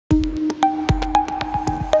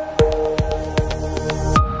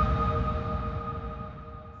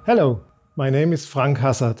Hello, my name is Frank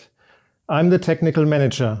Hassert. I'm the technical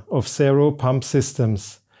manager of SERO Pump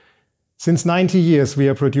Systems. Since 90 years we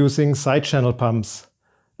are producing side channel pumps,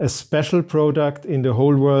 a special product in the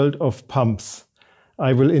whole world of pumps.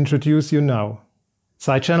 I will introduce you now.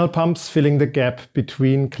 Side channel pumps filling the gap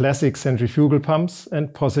between classic centrifugal pumps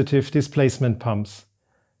and positive displacement pumps.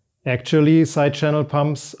 Actually, side channel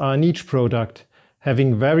pumps are a niche product,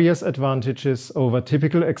 having various advantages over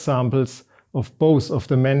typical examples of both of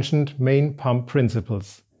the mentioned main pump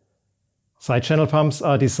principles. Side channel pumps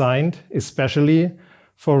are designed especially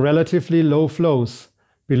for relatively low flows,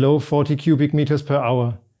 below 40 cubic meters per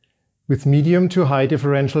hour, with medium to high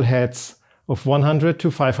differential heads of 100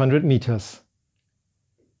 to 500 meters.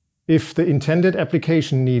 If the intended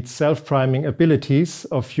application needs self-priming abilities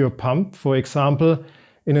of your pump, for example,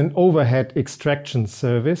 in an overhead extraction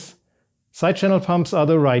service, side channel pumps are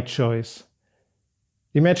the right choice.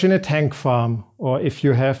 Imagine a tank farm, or if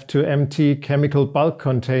you have to empty chemical bulk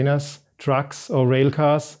containers, trucks or rail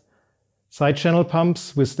cars, side channel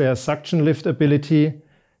pumps with their suction lift ability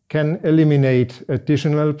can eliminate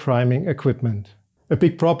additional priming equipment. A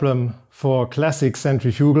big problem for classic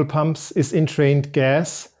centrifugal pumps is entrained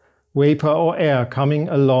gas, vapor or air coming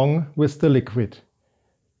along with the liquid.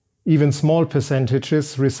 Even small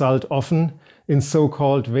percentages result often in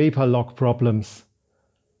so-called vapor lock problems.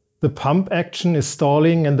 The pump action is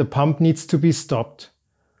stalling and the pump needs to be stopped.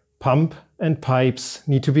 Pump and pipes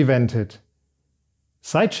need to be vented.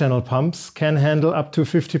 Side channel pumps can handle up to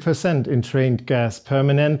 50% entrained gas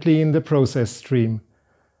permanently in the process stream.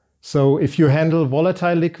 So if you handle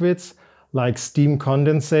volatile liquids like steam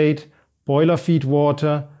condensate, boiler feed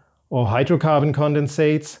water or hydrocarbon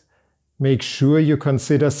condensates, make sure you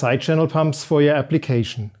consider side channel pumps for your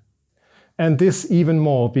application. And this even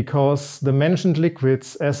more because the mentioned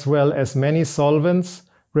liquids, as well as many solvents,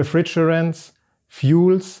 refrigerants,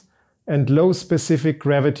 fuels and low specific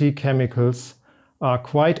gravity chemicals are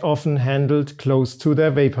quite often handled close to their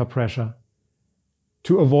vapor pressure.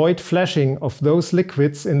 To avoid flashing of those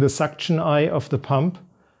liquids in the suction eye of the pump,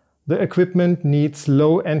 the equipment needs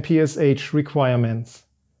low NPSH requirements.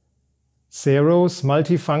 SERO's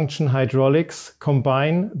multifunction hydraulics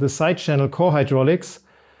combine the side channel core hydraulics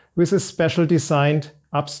with a special designed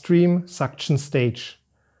upstream suction stage.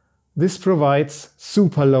 This provides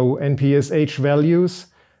super low NPSH values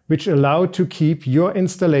which allow to keep your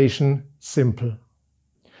installation simple.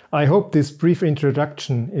 I hope this brief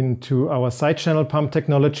introduction into our side channel pump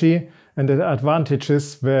technology and the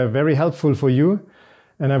advantages were very helpful for you,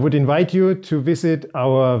 and I would invite you to visit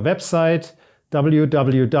our website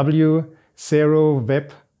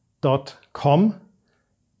www.seroweb.com.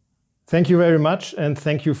 Thank you very much and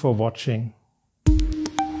thank you for watching.